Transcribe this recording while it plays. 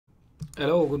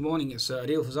Hello, good morning. It's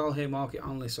Adil Fazal here, market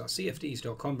analyst at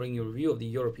CFDs.com, bringing you a review of the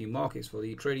European markets for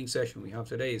the trading session we have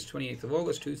today. Is 28th of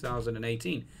August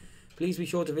 2018. Please be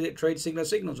sure to visit Trade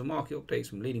Signals and market updates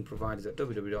from leading providers at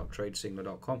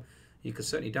www.tradesignal.com. You can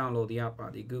certainly download the app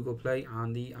at the Google Play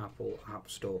and the Apple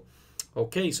App Store.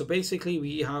 Okay, so basically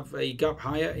we have a gap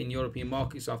higher in European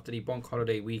markets after the bank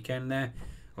holiday weekend there.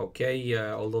 Okay,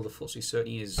 although the FTSE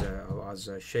certainly has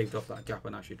shaved off that gap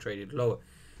and actually traded lower.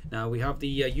 Now we have the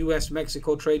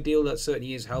US-Mexico trade deal that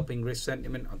certainly is helping risk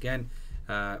sentiment again,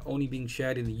 only being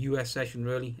shared in the US session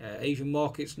really. Asian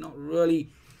markets not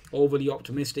really overly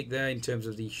optimistic there in terms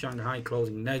of the Shanghai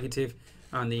closing negative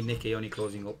and the Nikkei only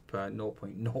closing up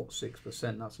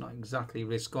 0.06%. That's not exactly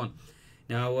risk on.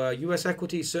 Now US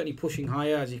equity is certainly pushing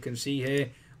higher, as you can see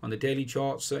here on the daily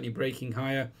chart, certainly breaking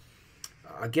higher.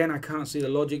 Again, I can't see the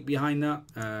logic behind that.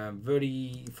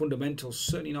 Very fundamental,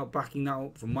 certainly not backing that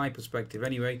up from my perspective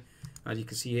anyway. As you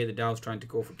can see here, the Dow's trying to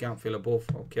go for gap fill above.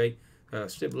 Okay,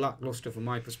 still lackluster from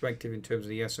my perspective in terms of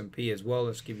the S&P as well.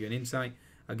 Let's give you an insight.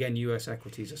 Again, US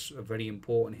equities are very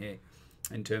important here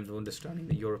in terms of understanding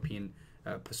the European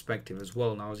perspective as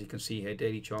well. Now, as you can see here,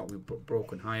 daily chart, we've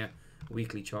broken higher.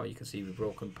 Weekly chart, you can see we've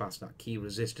broken past that key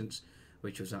resistance,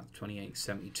 which was at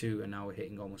 28.72, and now we're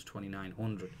hitting almost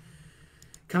 2900.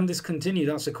 Can this continue?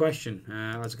 That's the question.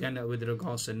 As again, with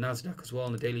regards to Nasdaq as well,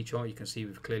 on the daily chart, you can see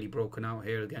we've clearly broken out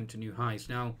here again to new highs.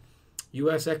 Now,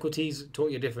 US equities,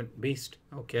 totally a different beast.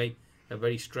 Okay, a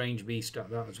very strange beast at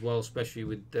that as well, especially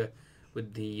with the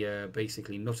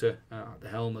basically nutter at the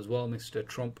helm as well, Mr.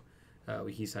 Trump.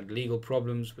 He's had legal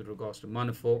problems with regards to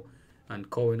Manafort, and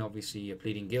Cohen obviously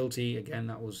pleading guilty. Again,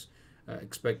 that was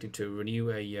expected to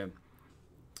renew a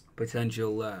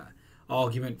potential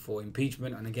argument for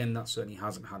impeachment, and again that certainly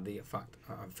hasn't had the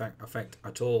effect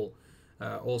at all.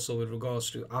 Also with regards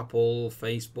to Apple,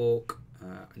 Facebook,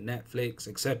 Netflix,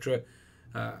 etc.,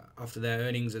 after their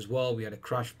earnings as well, we had a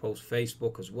crash post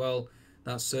Facebook as well.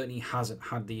 That certainly hasn't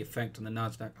had the effect on the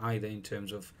Nasdaq either, in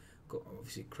terms of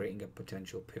obviously creating a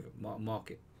potential pivot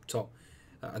market top.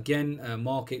 Again,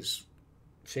 markets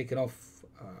shaking off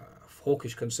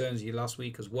hawkish concerns here last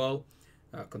week as well.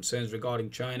 Concerns regarding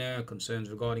China, concerns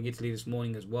regarding Italy this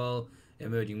morning as well,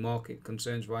 emerging market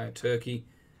concerns via Turkey.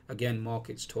 Again,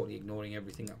 markets totally ignoring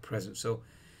everything at present. So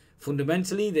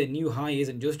fundamentally, the new high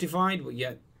isn't justified, but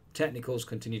yet technicals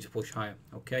continue to push higher.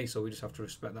 Okay, so we just have to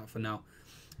respect that for now.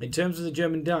 In terms of the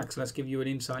German DAX, let's give you an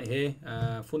insight here.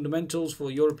 Fundamentals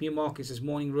for European markets this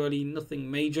morning, really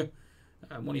nothing major.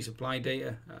 Money supply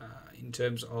data in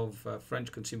terms of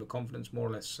French consumer confidence, more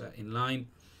or less in line.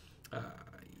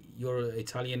 Your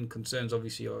Italian concerns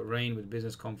obviously are reign, with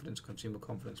business confidence, consumer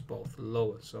confidence both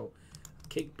lower. So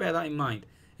bear that in mind.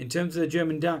 In terms of the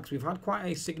German DAX, we've had quite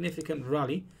a significant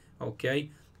rally. Okay,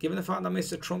 given the fact that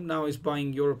Mr. Trump now is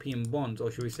buying European bonds,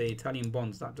 or should we say Italian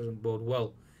bonds, that doesn't bode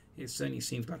well. It certainly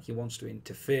seems like he wants to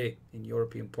interfere in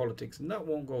European politics, and that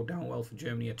won't go down well for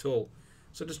Germany at all.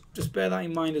 So just bear that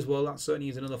in mind as well. That certainly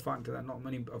is another factor that not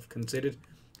many have considered,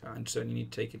 and certainly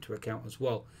need to take into account as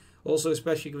well. Also,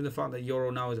 especially given the fact that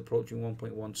Euro now is approaching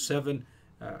 1.17,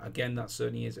 again, that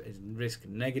certainly is risk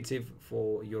negative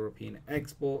for European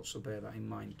exports, so bear that in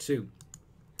mind too.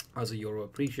 As the Euro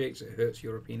appreciates, it hurts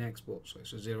European exports, so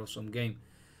it's a zero-sum game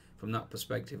from that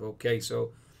perspective. Okay,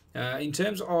 so in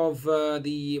terms of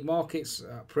the markets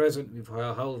at present, we've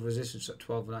held resistance at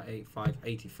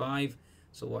 12.8585,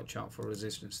 so watch out for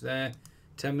resistance there.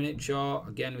 10-minute chart,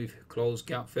 again, we've closed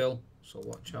gap fill, so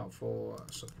watch out for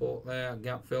support there,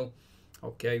 gap fill.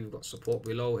 Okay, we've got support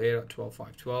below here at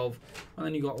 12.512, and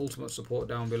then you've got ultimate support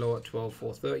down below at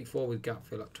 12.434 with gap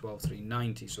fill at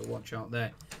 12.390, so watch out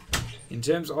there. In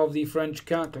terms of the French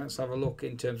CAC, let's have a look.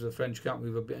 In terms of the French CAC,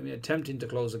 we've been attempting to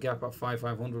close the gap at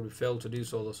 5,500. We failed to do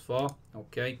so thus far.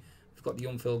 Okay, we've got the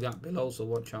unfilled gap below, so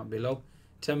watch out below.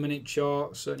 10-minute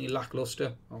chart, certainly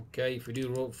lackluster. Okay, if we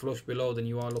do flush below, then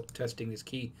you are testing this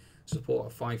key support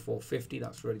of 5,450.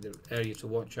 That's really the area to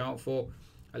watch out for.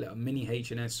 A little mini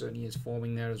HNS certainly is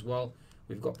forming there as well.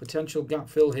 We've got potential gap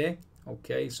fill here.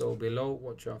 Okay, so below,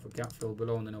 watch out for gap fill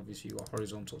below, and then obviously you've got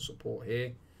horizontal support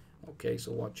here. Okay,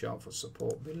 so watch out for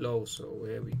support below. So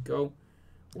here we go.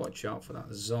 Watch out for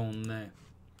that zone there.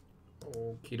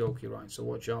 Okie dokie, right. So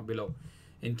watch out below.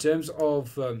 In terms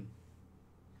of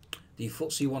the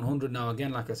FTSE 100 now,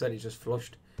 again, like I said, it's just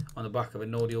flushed on the back of a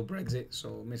no-deal Brexit.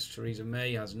 So Miss Theresa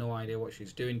May has no idea what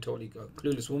she's doing. Totally a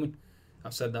clueless woman.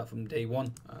 I've said that from day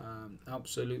one.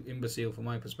 Absolute imbecile from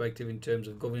my perspective in terms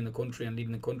of governing the country and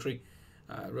leading the country.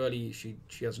 Really, she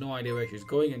has no idea where she's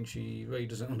going, and she really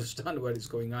doesn't understand where it's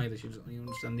going either. She doesn't even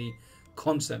understand the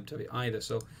concept of it either.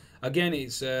 So Again,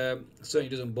 it's certainly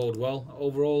doesn't bode well.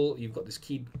 Overall, you've got this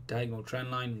key diagonal trend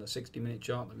line on the 60-minute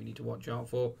chart that we need to watch out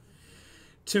for.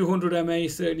 200 MA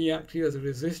certainly acting as a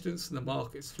resistance, and the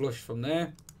market's flush from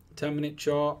there. 10-minute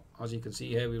chart, as you can see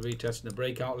here, we're retesting the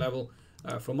breakout level.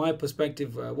 From my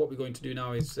perspective, what we're going to do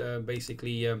now is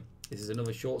basically, this is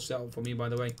another short setup for me, by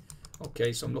the way.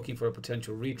 Okay, so I'm looking for a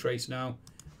potential retrace now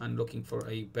and looking for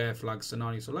a bear flag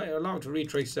scenario. So allow it to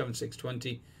retrace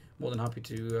 7620. More than happy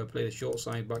to play the short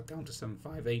side back down to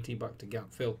 7580, back to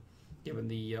gap fill, given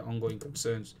the ongoing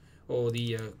concerns or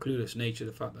the clueless nature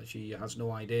of the fact that she has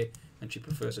no idea and she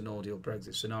prefers a no-deal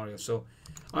Brexit scenario. So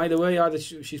either way, either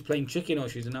she's playing chicken or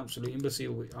she's an absolute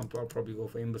imbecile. I'll probably go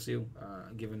for imbecile,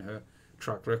 given her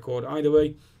track record. Either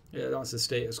way, that's the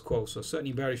status quo. So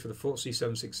certainly bearish for the FTSE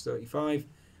 7635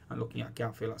 and looking at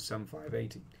gap fill at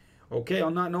 7580. Okay,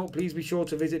 on that note, please be sure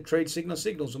to visit Trade Signals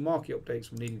and market updates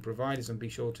from leading providers, and be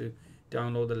sure to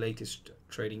download the latest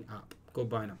trading app.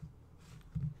 Goodbye now.